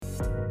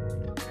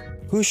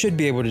Who should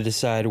be able to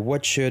decide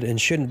what should and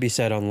shouldn't be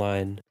said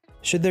online?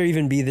 Should there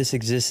even be this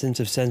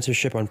existence of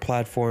censorship on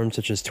platforms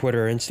such as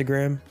Twitter or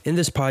Instagram? In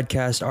this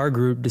podcast, our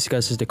group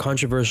discusses the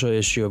controversial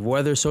issue of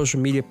whether social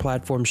media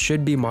platforms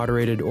should be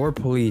moderated or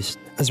policed,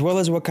 as well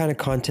as what kind of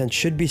content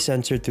should be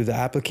censored through the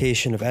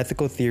application of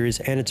ethical theories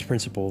and its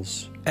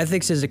principles.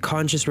 Ethics is a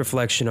conscious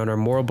reflection on our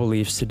moral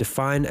beliefs to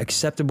define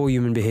acceptable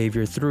human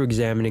behavior through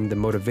examining the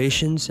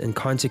motivations and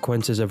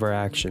consequences of our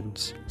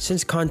actions.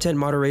 Since content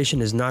moderation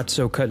is not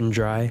so cut and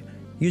dry,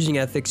 using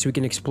ethics, we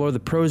can explore the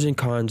pros and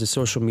cons of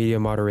social media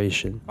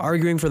moderation.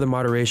 Arguing for the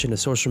moderation of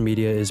social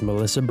media is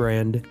Melissa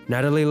Brand,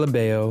 Natalie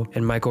Labeo,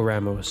 and Michael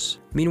Ramos.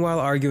 Meanwhile,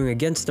 arguing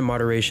against the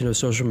moderation of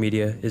social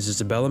media is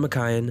Isabella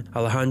Makayan,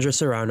 Alejandra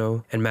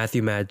Serrano, and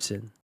Matthew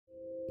Madsen.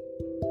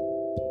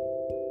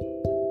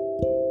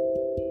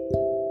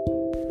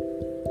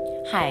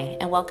 Hi,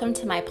 and welcome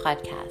to my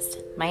podcast.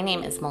 My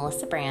name is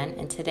Melissa Brand,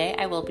 and today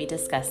I will be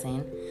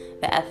discussing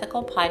the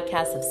ethical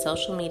podcast of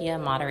social media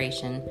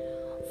moderation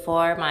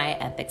for my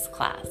ethics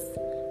class.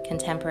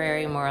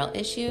 Contemporary moral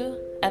issue,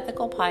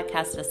 ethical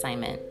podcast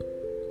assignment.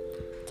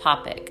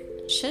 Topic: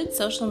 should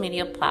social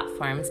media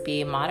platforms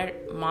be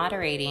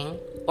moderating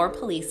or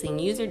policing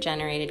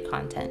user-generated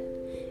content?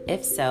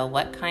 If so,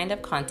 what kind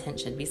of content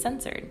should be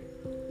censored?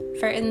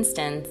 For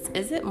instance,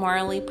 is it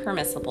morally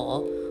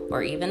permissible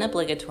or even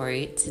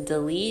obligatory to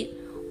delete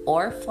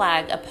or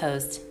flag a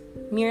post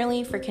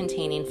merely for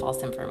containing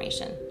false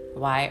information?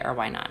 Why or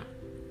why not?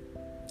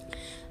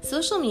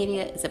 Social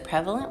media is a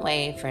prevalent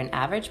way for an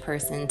average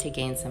person to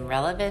gain some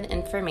relevant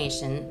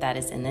information that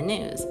is in the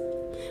news,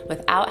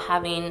 without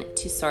having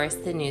to source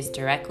the news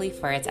directly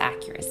for its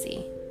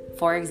accuracy.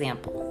 For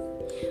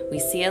example, we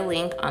see a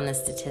link on the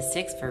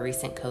statistics for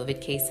recent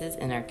COVID cases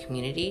in our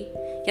community,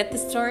 yet the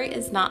story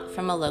is not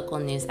from a local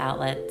news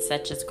outlet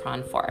such as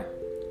KRON 4.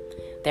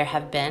 There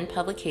have been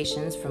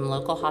publications from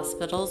local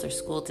hospitals or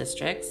school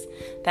districts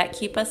that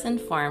keep us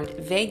informed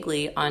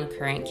vaguely on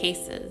current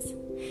cases,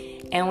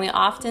 and we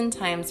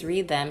oftentimes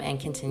read them and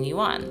continue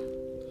on.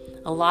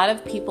 A lot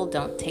of people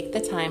don't take the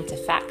time to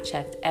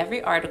fact-check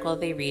every article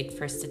they read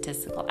for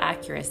statistical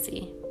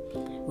accuracy.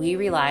 We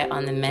rely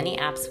on the many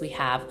apps we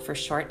have for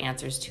short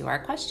answers to our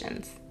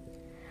questions.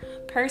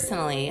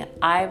 Personally,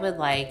 I would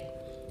like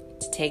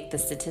to take the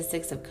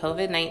statistics of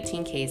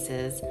COVID-19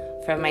 cases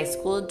from my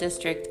school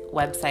district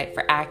website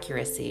for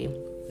accuracy,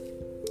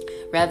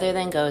 rather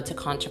than go to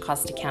Contra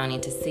Costa County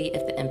to see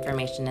if the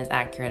information is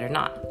accurate or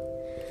not.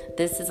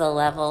 This is a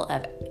level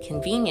of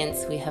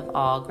convenience we have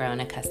all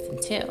grown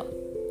accustomed to.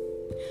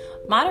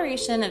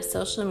 Moderation of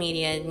social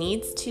media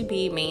needs to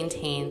be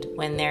maintained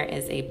when there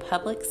is a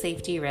public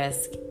safety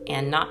risk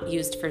and not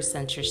used for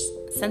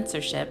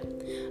censorship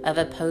of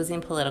opposing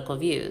political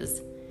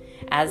views,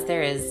 as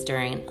there is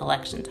during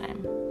election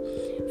time.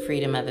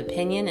 Freedom of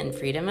opinion and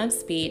freedom of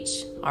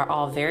speech are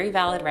all very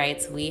valid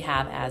rights we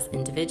have as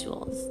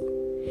individuals.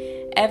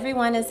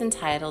 Everyone is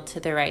entitled to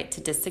the right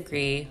to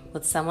disagree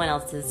with someone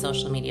else's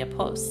social media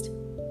post.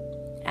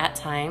 At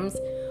times,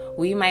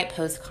 we might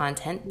post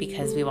content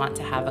because we want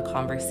to have a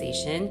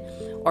conversation,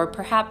 or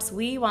perhaps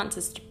we want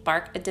to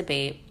spark a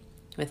debate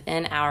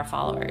within our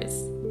followers.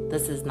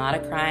 This is not a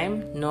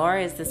crime, nor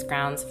is this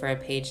grounds for a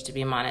page to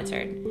be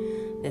monitored.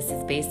 This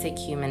is basic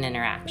human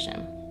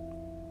interaction.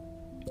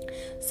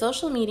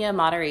 Social media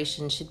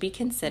moderation should be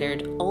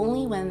considered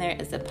only when there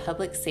is a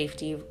public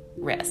safety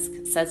risk,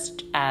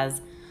 such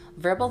as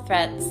verbal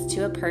threats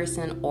to a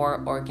person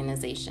or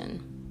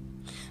organization.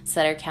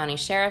 Sutter County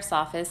Sheriff's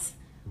Office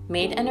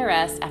made an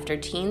arrest after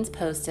teens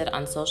posted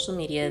on social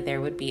media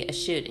there would be a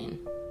shooting.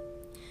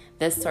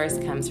 This source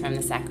comes from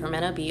the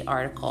Sacramento Bee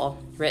article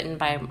written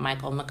by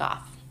Michael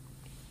McGough.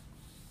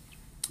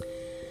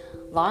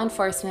 Law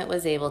enforcement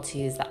was able to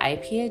use the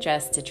IP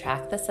address to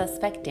track the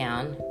suspect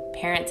down.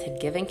 Parents had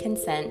given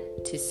consent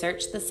to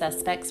search the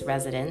suspect's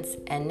residence,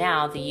 and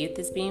now the youth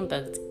is being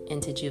booked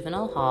into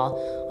juvenile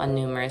hall on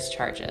numerous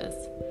charges.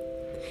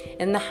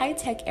 In the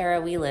high-tech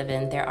era we live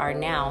in, there are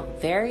now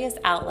various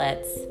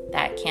outlets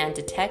that can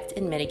detect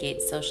and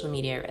mitigate social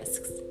media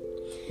risks.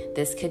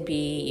 This could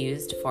be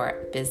used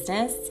for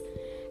business,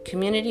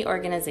 community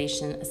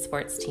organization, a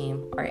sports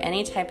team, or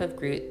any type of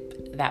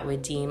group that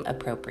would deem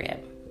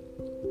appropriate.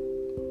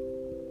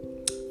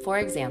 For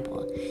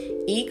example,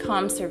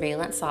 e-com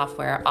surveillance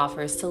software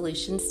offers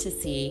solutions to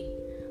see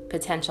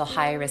potential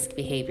high-risk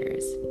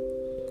behaviors.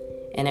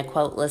 In a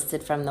quote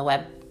listed from the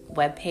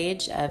web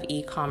page of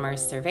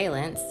e-commerce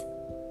surveillance,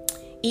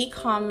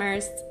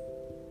 e-commerce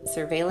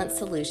surveillance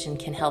solution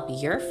can help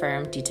your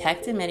firm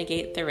detect and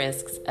mitigate the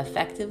risks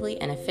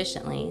effectively and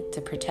efficiently to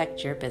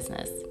protect your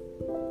business.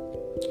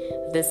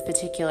 This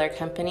particular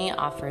company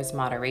offers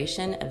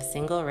moderation of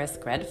single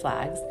risk red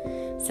flags,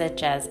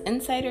 such as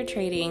insider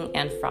trading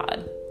and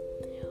fraud,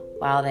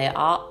 while they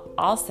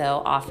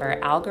also offer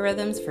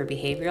algorithms for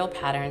behavioral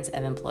patterns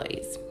of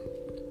employees.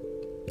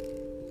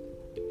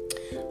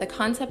 The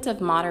concept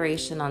of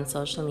moderation on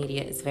social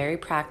media is very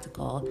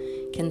practical,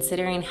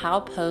 considering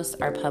how posts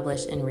are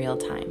published in real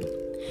time.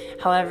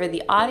 However,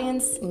 the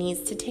audience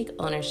needs to take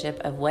ownership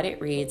of what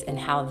it reads and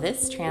how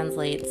this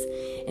translates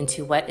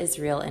into what is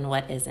real and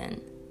what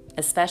isn't.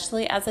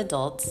 Especially as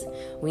adults,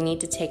 we need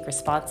to take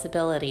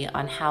responsibility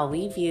on how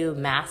we view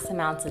mass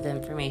amounts of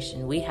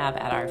information we have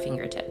at our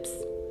fingertips.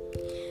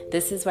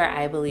 This is where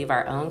I believe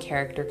our own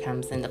character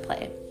comes into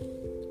play.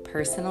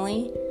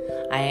 Personally,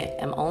 I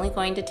am only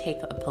going to take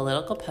a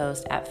political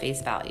post at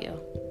face value.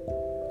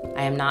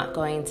 I am not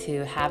going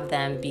to have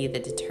them be the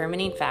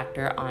determining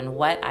factor on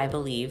what I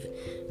believe,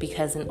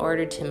 because in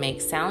order to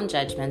make sound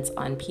judgments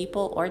on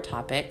people or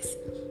topics,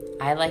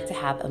 I like to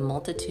have a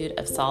multitude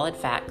of solid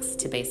facts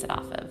to base it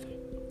off of.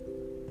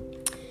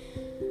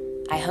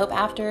 I hope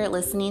after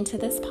listening to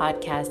this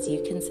podcast,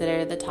 you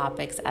consider the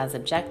topics as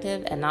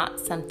objective and not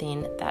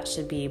something that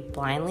should be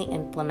blindly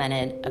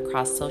implemented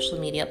across social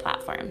media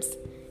platforms.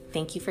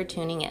 Thank you for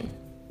tuning in.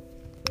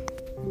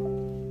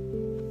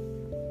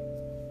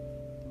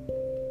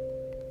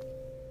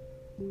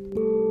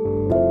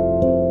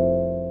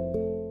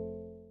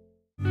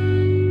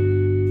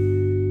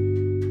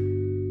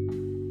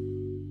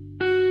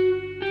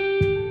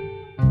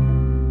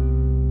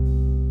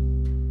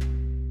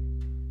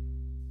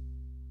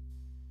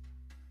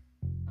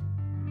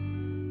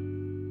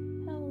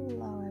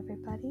 Hello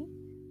everybody,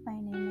 my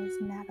name is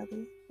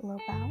Natalie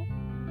Lobau,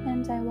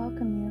 and I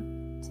welcome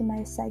you to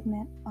my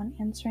segment on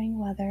answering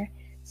whether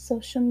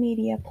social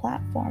media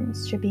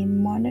platforms should be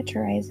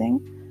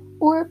monitoring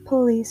or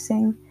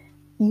policing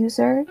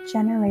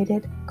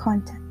user-generated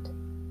content.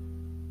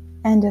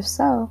 And if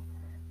so,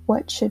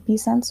 what should be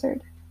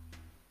censored?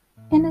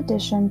 In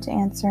addition to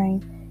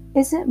answering,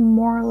 is it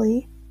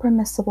morally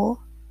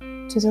permissible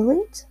to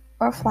delete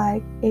or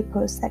flag a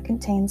post that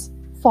contains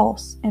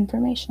false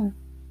information?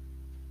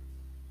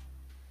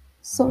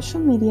 Social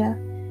media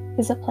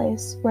is a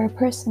place where a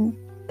person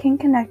can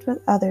connect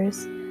with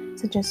others,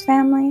 such as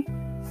family,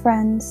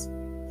 friends,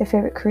 their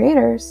favorite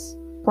creators,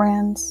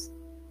 brands,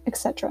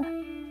 etc.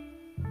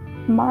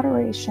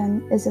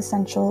 Moderation is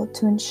essential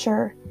to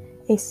ensure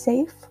a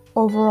safe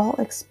overall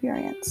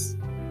experience.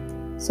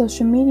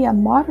 Social media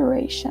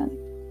moderation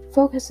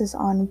focuses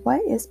on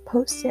what is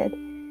posted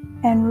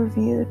and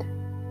reviewed,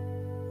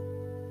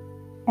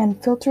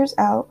 and filters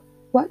out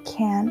what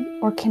can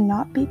or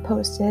cannot be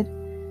posted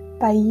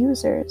by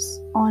users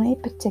on a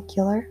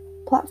particular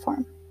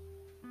platform.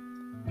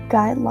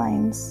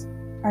 Guidelines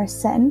are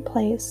set in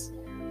place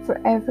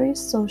for every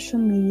social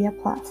media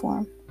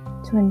platform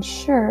to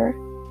ensure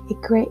a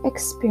great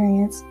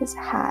experience is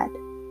had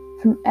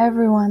from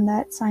everyone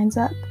that signs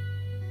up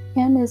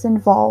and is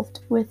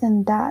involved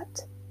within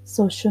that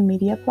social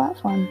media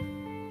platform.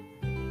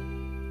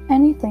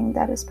 Anything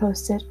that is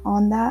posted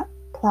on that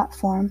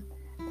platform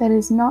that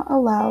is not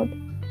allowed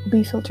will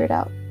be filtered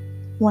out.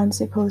 Once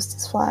a post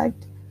is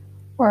flagged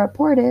or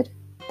reported,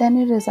 then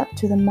it is up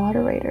to the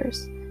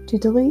moderators to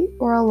delete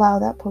or allow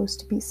that post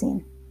to be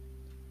seen.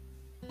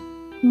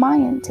 My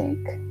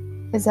intake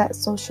is that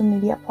social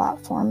media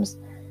platforms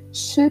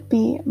should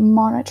be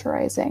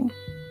monitoring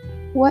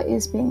what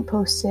is being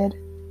posted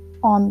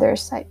on their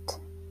site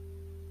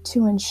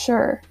to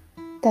ensure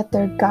that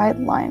their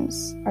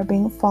guidelines are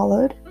being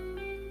followed,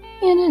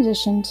 in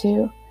addition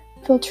to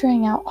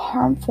filtering out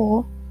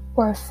harmful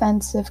or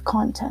offensive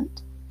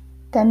content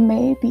that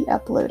may be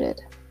uploaded.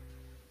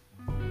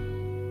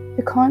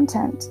 The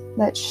content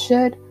that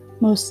should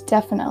most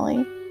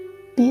definitely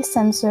be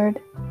censored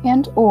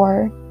and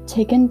or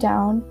taken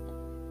down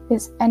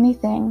is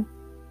anything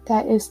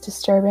that is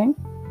disturbing.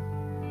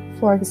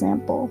 For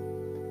example,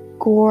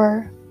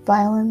 gore,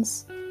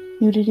 violence,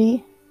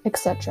 nudity,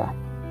 etc.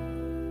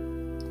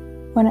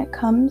 When it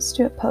comes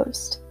to a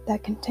post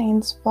that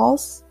contains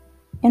false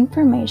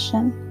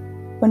information,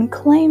 when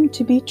claimed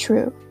to be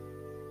true,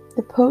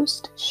 the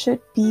post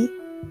should be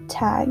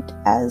tagged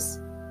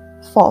as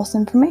false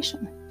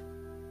information.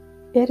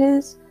 It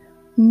is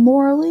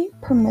morally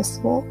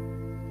permissible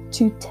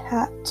to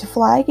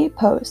flag a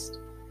post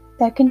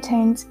that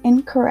contains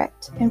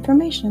incorrect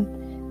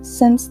information,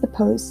 since the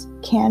post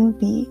can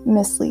be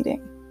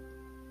misleading.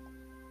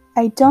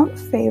 I don't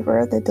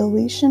favor the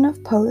deletion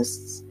of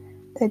posts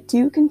that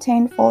do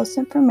contain false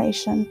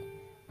information,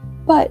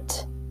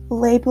 but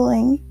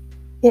labeling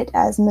it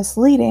as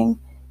misleading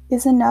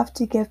is enough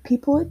to give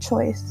people a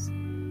choice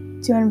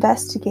to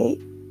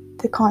investigate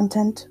the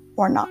content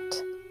or not.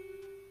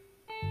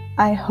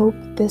 I hope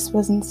this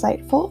was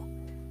insightful.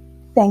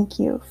 Thank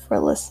you for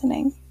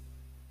listening.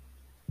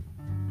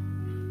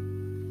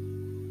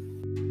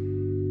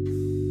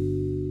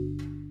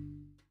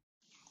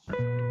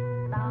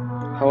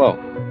 Hello,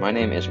 my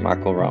name is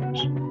Michael Ramos.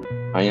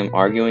 I am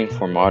arguing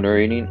for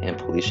moderating and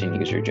policing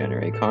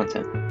user-generated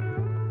content.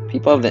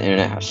 People of the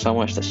internet have so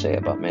much to say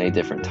about many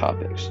different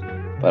topics,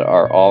 but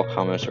are all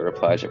comments or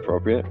replies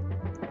appropriate?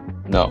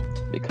 No,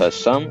 because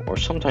some, or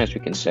sometimes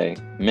we can say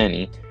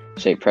many,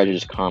 say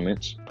prejudiced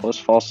comments,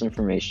 post false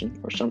information,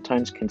 or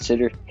sometimes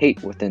consider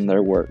hate within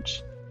their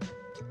words.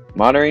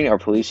 Moderating or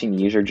policing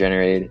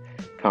user-generated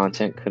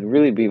content could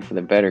really be for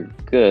the better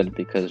good,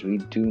 because we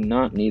do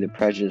not need to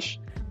prejudice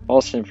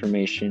false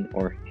information,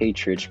 or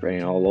hatred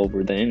spreading all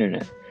over the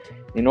internet.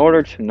 In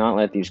order to not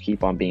let these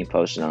keep on being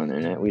posted on the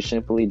internet, we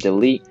simply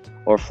delete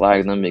or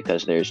flag them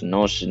because there's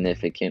no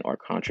significant or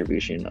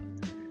contribution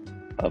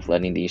of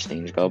letting these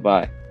things go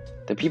by.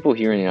 The people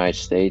here in the United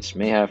States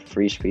may have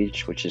free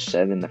speech, which is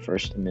said in the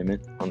First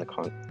Amendment on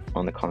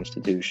the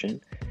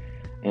Constitution,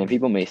 and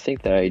people may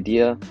think the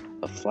idea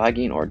of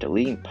flagging or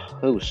deleting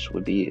posts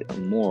would be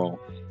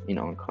immoral and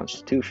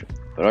unconstitutional.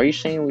 But are you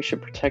saying we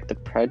should protect the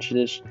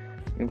prejudice,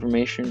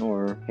 information,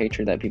 or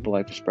hatred that people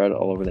like to spread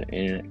all over the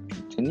internet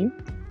continue?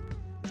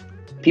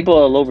 People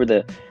all over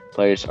the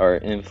place are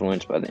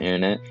influenced by the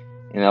internet,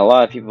 and a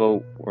lot of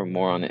people were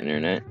more on the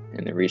internet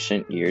in the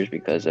recent years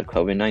because of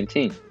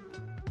COVID-19.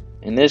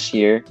 In this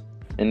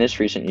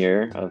recent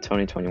year of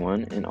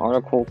 2021, an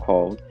article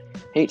called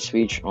Hate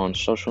Speech on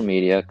Social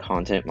Media,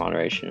 Content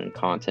Moderation and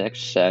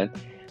Context said,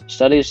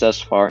 studies thus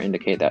far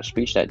indicate that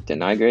speech that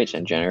denigrates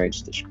and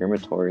generates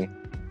discriminatory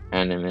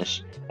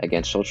animus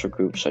against social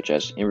groups such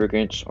as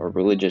immigrants or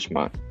religious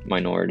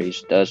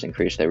minorities does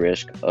increase the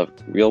risk of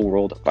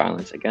real-world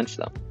violence against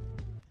them.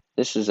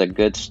 This is a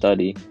good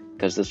study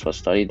because this was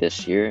studied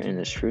this year, and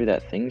it's true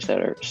that things that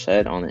are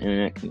said on the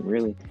internet can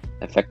really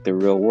affect the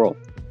real world.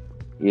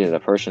 Either the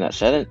person that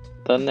said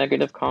the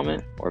negative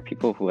comment or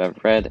people who have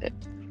read it.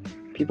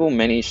 People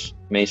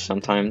may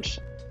sometimes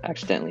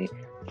accidentally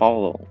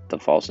follow the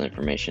false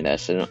information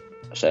that's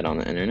said on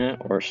the internet,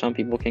 or some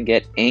people can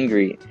get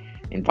angry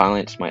and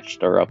violence might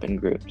stir up in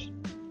groups.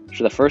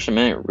 Should the First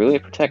Amendment really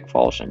protect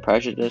false and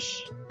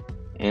prejudice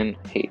and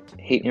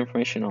hate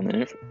information on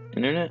the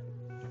internet?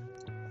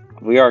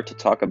 If we are to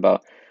talk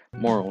about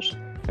morals,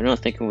 I don't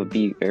think it would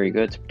be very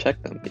good to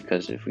protect them,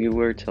 because if we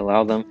were to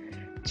allow them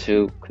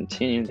to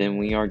continue, then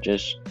we are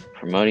just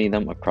promoting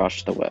them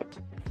across the web.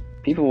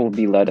 People will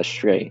be led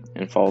astray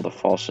and follow the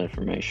false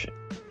information,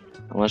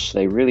 unless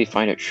they really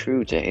find it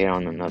true to hate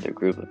on another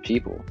group of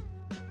people.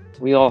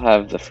 We all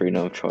have the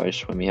freedom of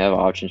choice when we have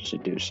options to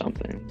do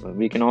something, but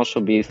we can also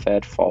be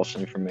fed false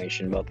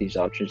information about these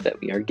options that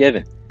we are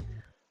given.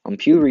 On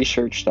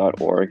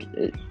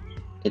PewResearch.org,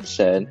 it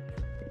said,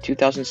 a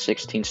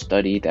 2016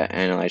 study that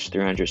analyzed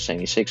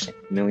 376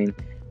 million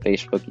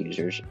Facebook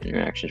users'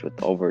 interactions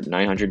with over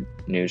 900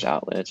 news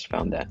outlets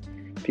found that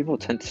people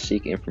tend to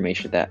seek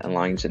information that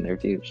aligns in their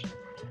views.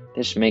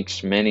 This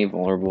makes many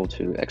vulnerable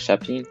to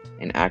accepting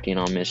and acting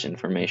on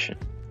misinformation.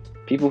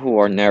 People who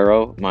are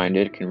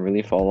narrow-minded can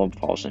really follow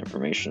false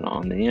information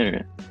on the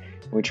internet,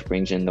 which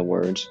brings in the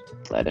words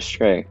led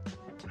astray.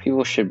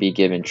 People should be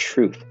given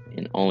truth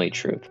and only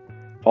truth.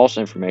 False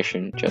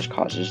information just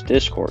causes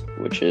discord,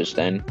 which is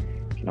then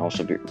can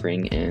also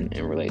bring in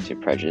and relate to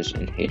prejudice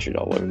and hatred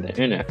all over the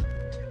internet.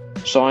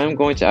 So I am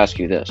going to ask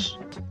you this.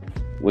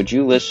 Would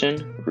you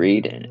listen,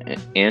 read,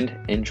 and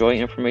enjoy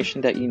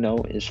information that you know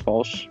is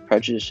false,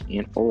 prejudiced,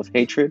 and full of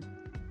hatred?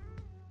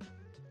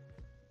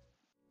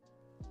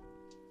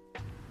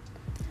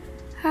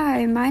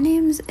 Hi, my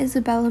name is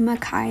Isabella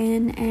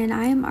Makayan, and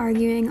I am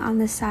arguing on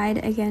the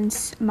side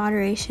against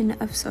moderation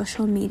of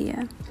social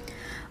media.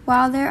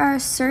 While there are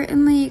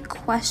certainly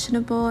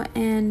questionable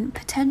and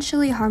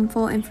potentially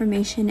harmful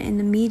information in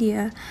the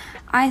media,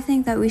 I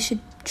think that we should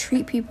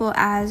treat people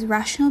as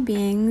rational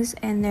beings,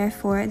 and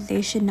therefore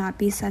they should not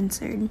be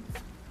censored.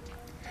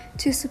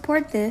 To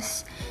support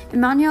this,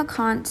 Immanuel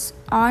Kant's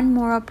On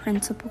Moral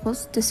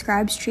Principles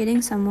describes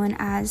treating someone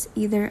as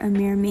either a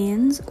mere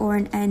means or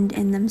an end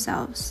in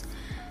themselves.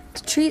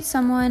 To treat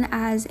someone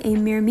as a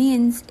mere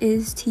means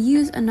is to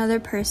use another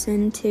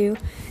person to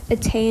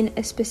attain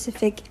a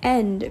specific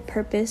end,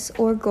 purpose,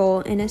 or goal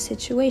in a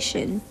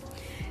situation.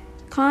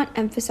 Kant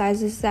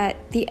emphasizes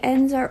that the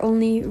ends are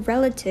only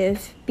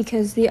relative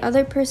because the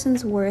other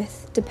person's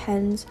worth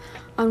depends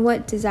on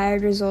what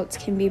desired results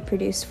can be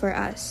produced for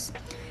us.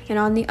 And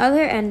on the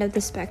other end of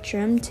the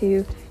spectrum,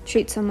 to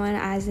treat someone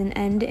as an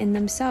end in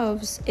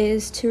themselves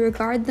is to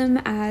regard them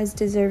as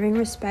deserving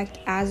respect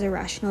as a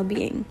rational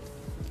being.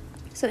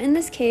 So in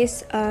this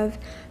case of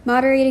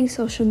moderating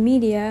social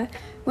media,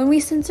 when we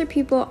censor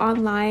people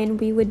online,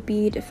 we would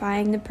be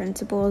defying the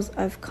principles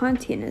of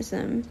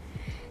Kantianism,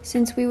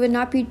 since we would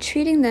not be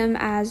treating them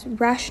as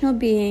rational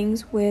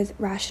beings with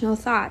rational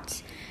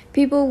thoughts.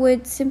 People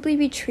would simply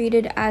be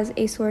treated as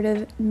a sort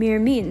of mere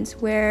means,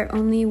 where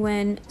only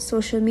when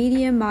social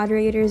media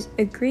moderators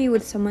agree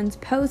with someone's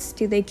posts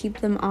do they keep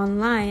them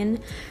online,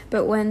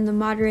 but when the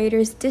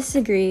moderators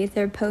disagree,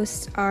 their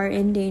posts are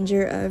in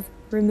danger of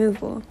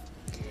removal.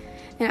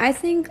 And I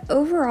think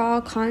overall,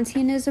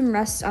 Kantianism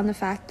rests on the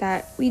fact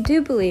that we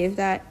do believe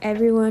that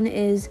everyone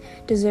is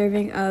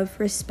deserving of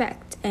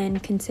respect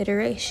and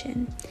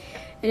consideration.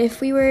 And if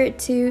we were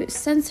to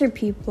censor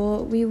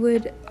people, we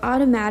would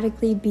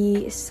automatically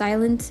be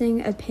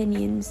silencing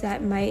opinions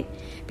that might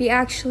be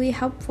actually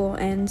helpful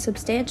and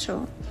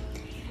substantial.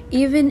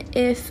 Even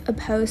if a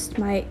post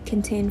might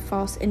contain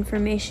false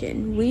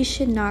information, we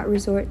should not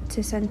resort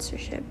to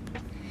censorship.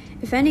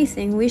 If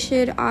anything, we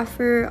should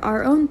offer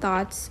our own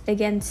thoughts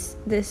against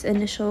this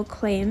initial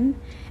claim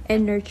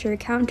and nurture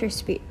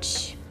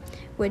counter-speech,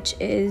 which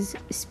is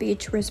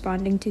speech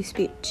responding to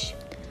speech.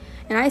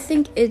 And I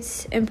think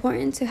it's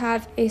important to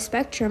have a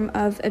spectrum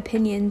of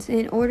opinions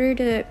in order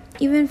to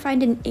even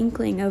find an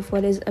inkling of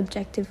what is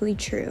objectively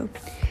true.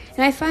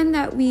 And I find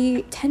that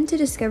we tend to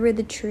discover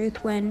the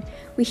truth when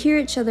we hear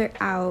each other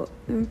out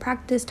and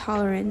practice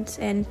tolerance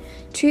and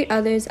treat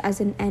others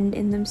as an end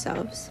in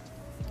themselves.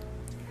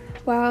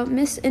 While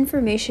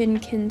misinformation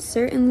can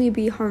certainly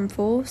be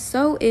harmful,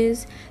 so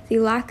is the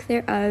lack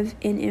thereof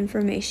in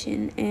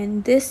information,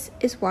 and this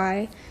is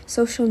why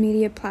social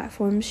media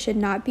platforms should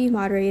not be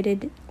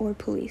moderated or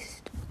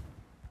policed.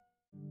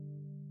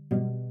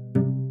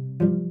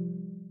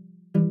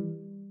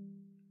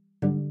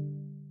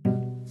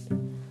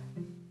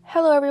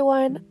 Hello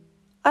everyone,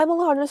 I'm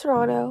Alejandra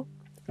Serrano,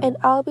 and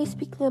I'll be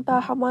speaking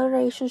about how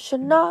moderation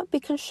should not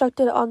be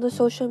constructed on the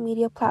social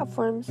media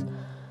platforms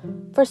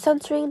for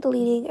censoring,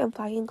 deleting, and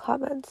flagging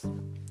comments.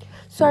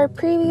 So our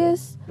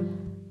previous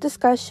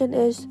discussion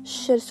is,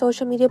 should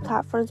social media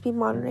platforms be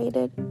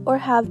moderated or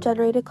have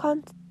generated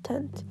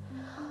content?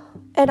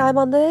 And I'm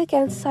on the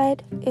against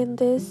side in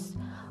this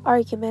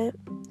argument.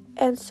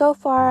 And so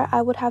far,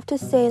 I would have to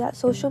say that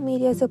social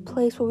media is a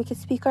place where we can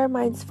speak our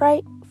minds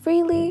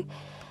freely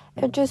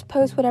and just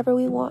post whatever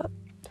we want.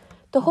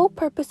 The whole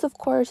purpose, of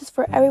course, is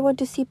for everyone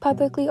to see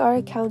publicly our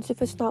accounts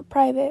if it's not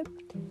private.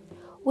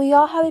 We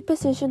all have a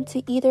position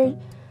to either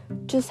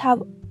just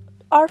have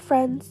our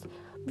friends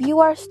view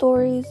our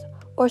stories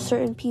or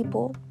certain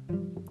people.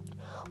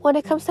 When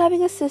it comes to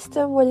having a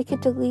system where they can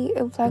delete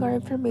and flag our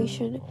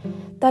information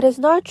that is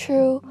not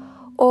true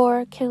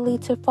or can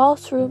lead to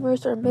false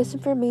rumors or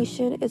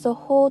misinformation is a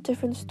whole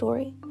different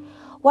story.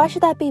 Why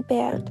should that be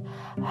banned?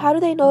 How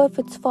do they know if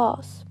it's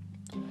false?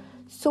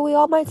 So we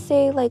all might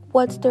say,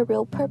 what's their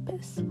real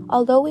purpose?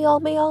 Although we all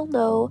may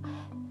know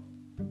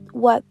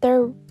what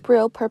their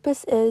real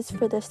purpose is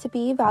for this to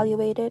be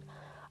evaluated,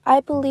 I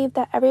believe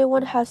that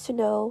everyone has to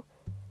know,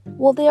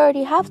 they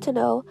already have to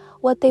know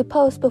what they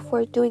post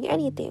before doing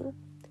anything.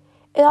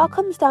 It all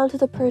comes down to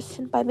the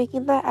person by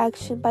making that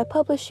action by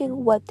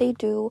publishing what they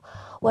do,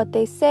 what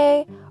they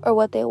say, or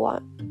what they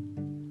want.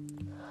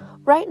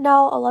 Right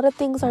now, a lot of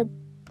things are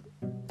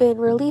been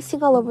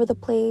releasing all over the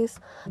place.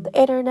 The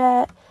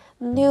internet,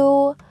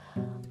 new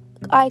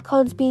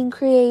icons being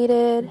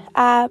created,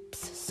 apps,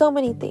 so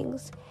many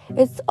things.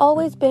 It's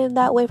always been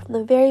that way from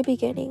the very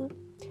beginning.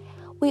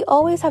 We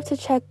always have to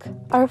check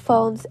our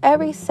phones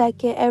every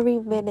second, every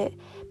minute,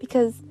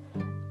 because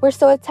we're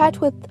so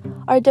attached with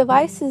our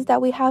devices that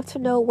we have to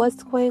know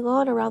what's going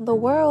on around the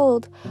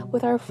world,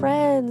 with our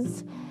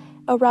friends,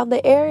 around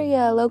the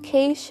area,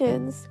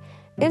 locations.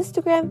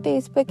 Instagram,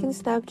 Facebook, and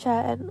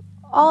Snapchat, and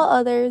all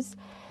others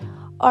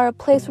are a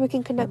place where we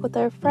can connect with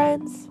our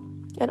friends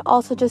and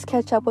also just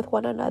catch up with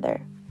one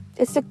another.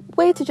 It's a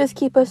way to just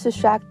keep us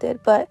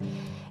distracted, but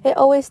it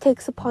always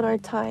takes upon our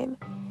time.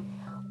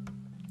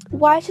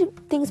 Why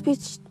should things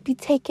be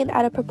taken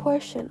out of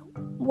proportion?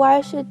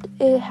 Why should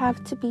it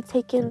have to be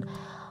taken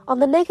on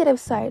the negative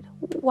side?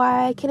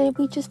 Why can't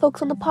we just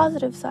focus on the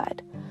positive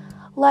side?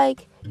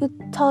 Like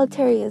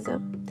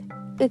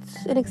utilitarianism.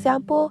 It's an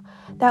example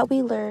that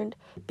we learned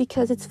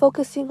because it's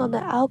focusing on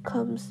the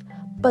outcomes,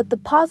 but the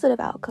positive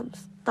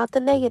outcomes, not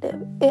the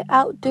negative. It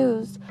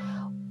outdoes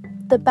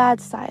the bad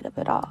side of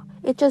it all.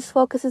 It just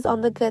focuses on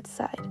the good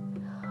side.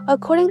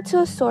 According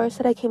to a source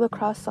that I came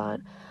across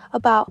on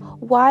about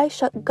why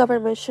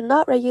government should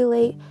not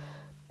regulate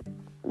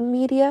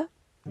media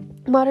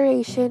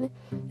moderation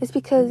is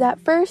because at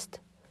first,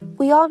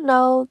 we all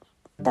know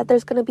that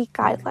there's going to be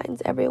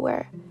guidelines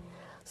everywhere.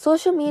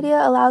 Social media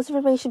allows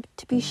information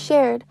to be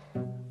shared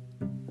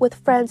with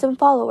friends and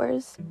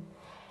followers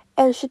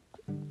and should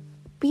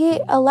be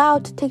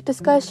allowed to take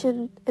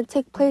discussion and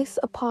take place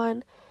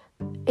upon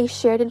a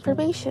shared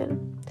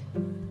information.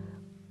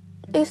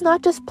 It's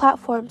not just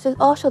platforms, it's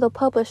also the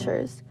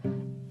publishers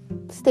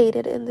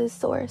stated in this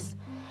source.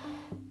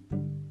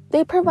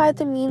 They provide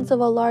the means of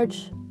a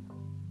large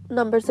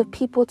numbers of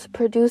people to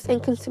produce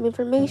and consume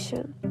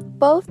information.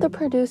 Both the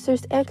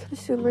producers and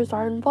consumers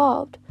are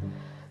involved.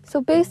 So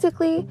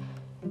basically,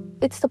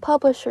 it's the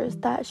publishers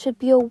that should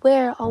be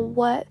aware on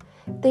what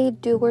they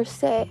do or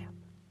say.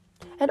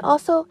 And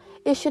also,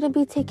 it shouldn't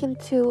be taken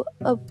to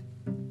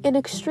an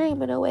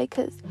extreme in a way,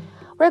 because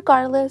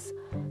regardless,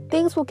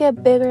 things will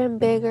get bigger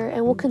and bigger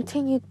and will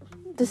continue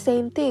the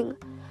same thing.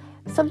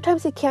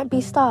 Sometimes it can't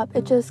be stopped.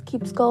 It just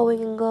keeps going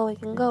and going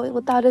and going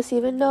without us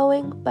even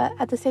knowing. But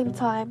at the same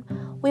time,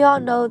 we all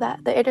know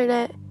that the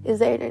internet is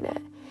the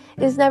internet.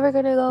 It's never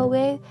going to go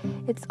away.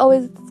 It's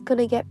always going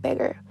to get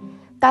bigger.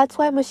 That's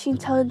why machine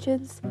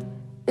intelligence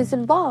is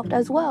involved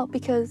as well,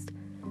 because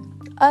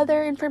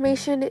other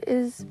information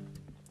is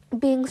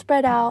being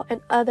spread out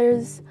and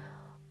others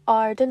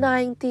are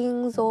denying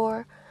things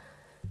or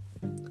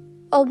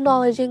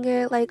acknowledging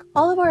it. Like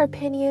all of our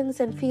opinions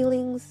and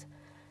feelings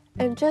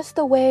and just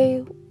the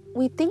way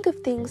we think of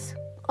things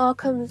all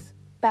comes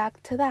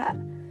back to that.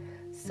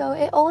 So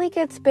it only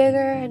gets bigger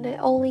and it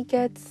only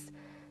gets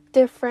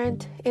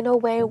different in a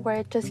way where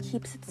it just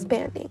keeps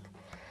expanding.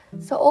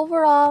 So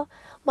overall,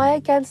 my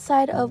against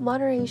side of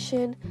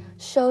moderation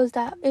shows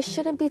that it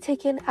shouldn't be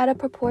taken out of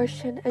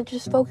proportion and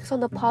just focus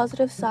on the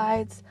positive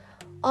sides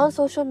on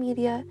social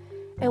media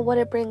and what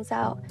it brings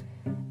out,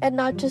 and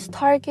not just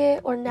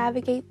target or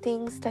navigate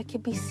things that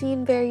could be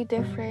seen very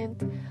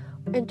different,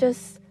 and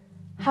just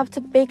have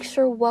to make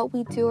sure what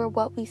we do or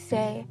what we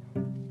say.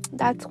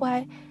 That's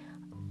why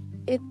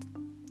it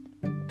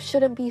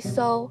shouldn't be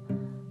so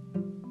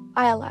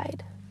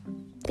allied.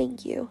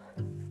 Thank you.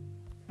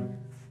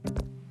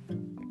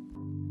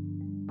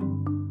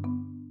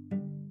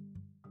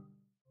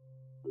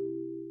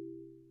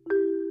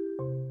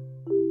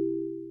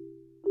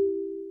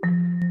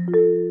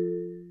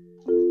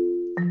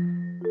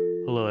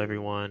 Hello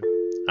everyone,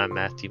 I'm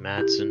Matthew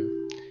Madsen.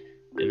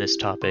 In this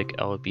topic,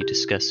 I will be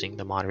discussing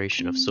the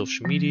moderation of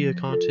social media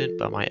content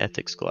by my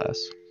ethics class,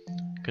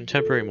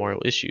 contemporary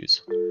moral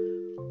issues.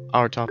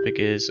 Our topic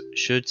is,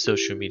 should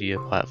social media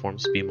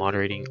platforms be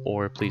moderating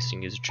or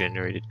policing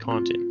user-generated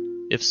content?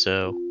 If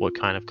so, what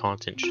kind of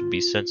content should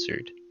be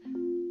censored?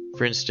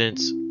 For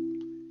instance,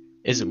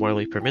 is it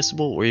morally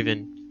permissible or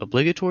even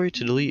obligatory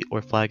to delete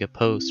or flag a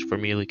post for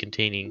merely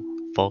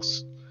containing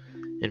false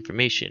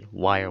information?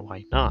 Why or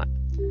why not?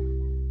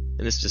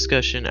 In this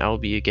discussion, I will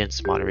be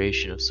against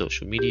moderation of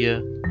social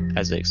media,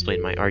 as I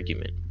explain my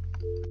argument.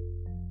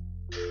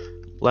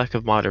 Lack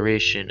of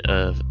moderation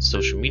of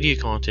social media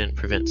content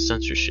prevents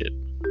censorship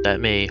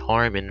that may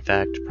harm and in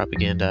fact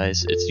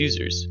propagandize its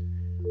users.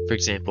 For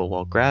example,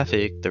 while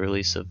graphic, the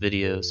release of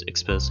videos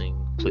exposing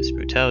police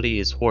brutality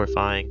is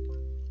horrifying,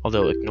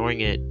 although ignoring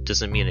it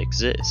doesn't mean it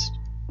exists.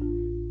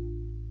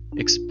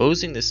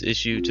 Exposing this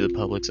issue to the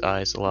public's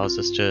eyes allows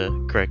us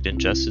to correct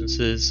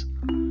injustices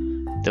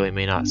that we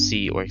may not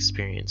see or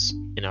experience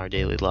in our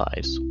daily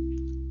lives.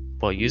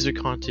 While user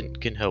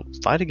content can help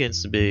fight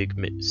against the big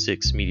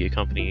six media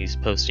companies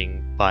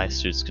posting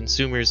bias to its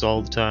consumers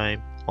all the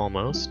time,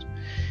 almost,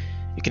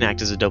 it can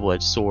act as a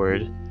double-edged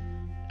sword,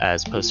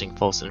 as posting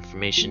false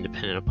information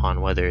dependent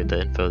upon whether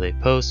the info they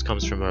post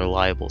comes from a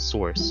reliable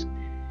source,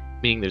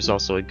 meaning there's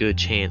also a good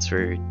chance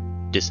for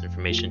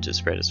disinformation to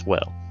spread as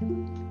well.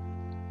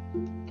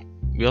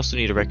 We also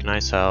need to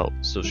recognize how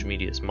social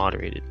media is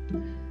moderated.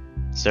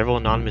 Several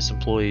anonymous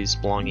employees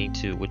belonging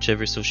to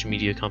whichever social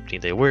media company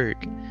they work,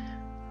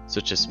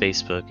 such as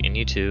Facebook and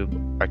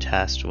YouTube, are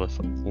tasked with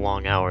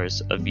long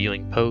hours of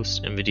viewing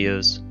posts and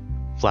videos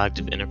flagged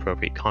of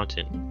inappropriate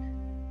content.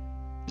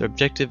 Their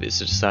objective is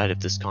to decide if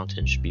this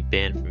content should be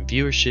banned from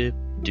viewership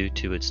due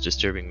to its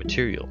disturbing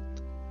material.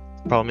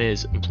 The problem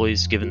is,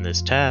 employees given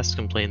this task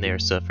complain they are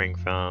suffering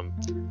from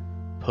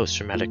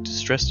post-traumatic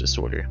stress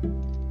disorder.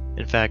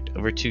 In fact,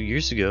 over 2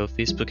 years ago,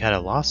 Facebook had a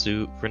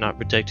lawsuit for not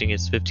protecting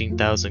its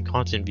 15,000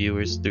 content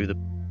viewers through the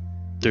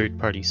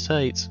third-party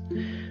sites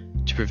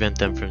to prevent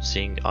them from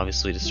seeing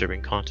obviously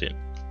disturbing content.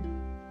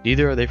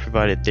 Neither are they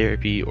provided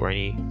therapy or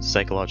any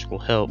psychological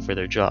help for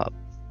their job.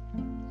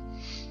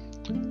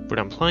 What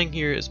I'm implying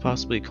here is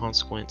possibly a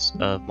consequence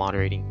of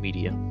moderating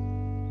media.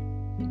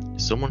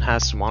 Someone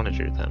has to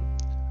monitor them.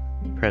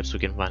 Perhaps we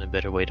can find a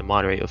better way to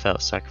moderate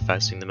without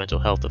sacrificing the mental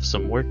health of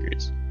some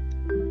workers.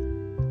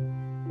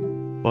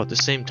 While at the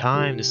same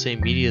time, the same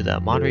media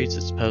that moderates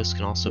its posts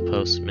can also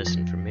post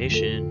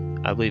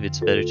misinformation, I believe it's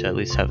better to at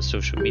least have a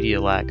social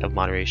media lack of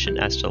moderation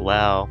as to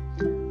allow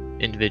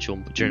individual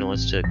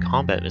journalists to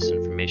combat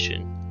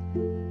misinformation.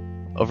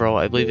 Overall,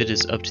 I believe it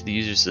is up to the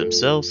users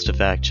themselves to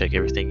fact check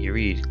everything you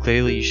read.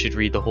 Clearly, you should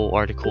read the whole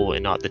article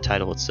and not the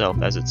title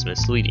itself, as it's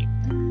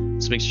misleading.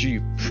 So make sure you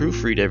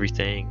proofread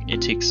everything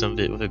and take some of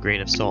it with a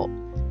grain of salt.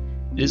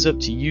 It is up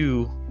to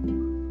you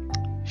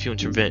if you want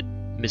to prevent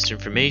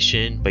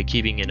misinformation by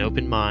keeping an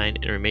open mind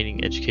and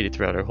remaining educated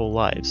throughout our whole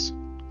lives.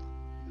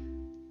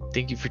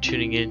 Thank you for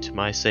tuning in to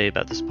my say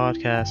about this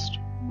podcast.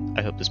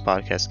 I hope this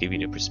podcast gave you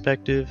new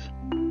perspective.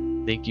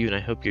 Thank you, and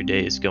I hope your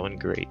day is going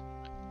great.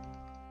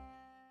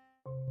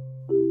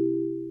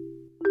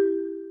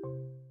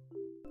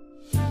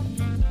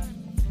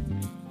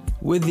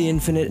 With the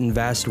infinite and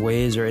vast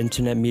ways our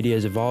internet media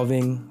is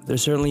evolving, there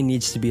certainly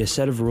needs to be a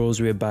set of rules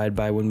we abide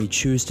by when we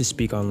choose to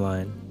speak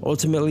online.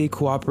 Ultimately,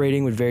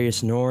 cooperating with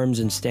various norms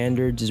and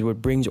standards is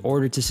what brings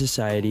order to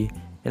society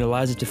and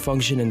allows it to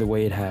function in the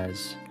way it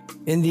has.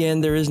 In the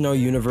end, there is no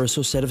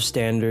universal set of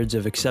standards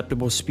of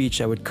acceptable speech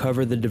that would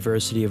cover the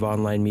diversity of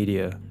online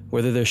media.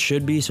 Whether there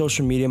should be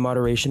social media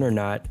moderation or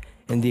not,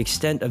 and the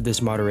extent of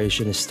this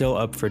moderation is still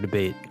up for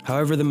debate.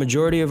 However, the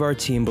majority of our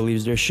team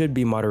believes there should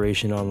be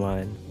moderation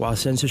online. While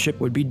censorship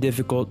would be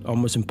difficult,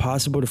 almost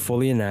impossible to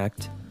fully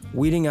enact,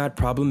 weeding out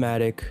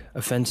problematic,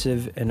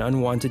 offensive, and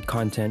unwanted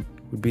content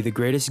would be the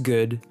greatest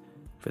good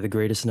for the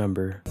greatest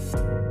number.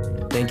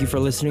 Thank you for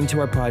listening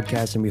to our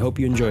podcast, and we hope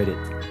you enjoyed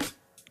it.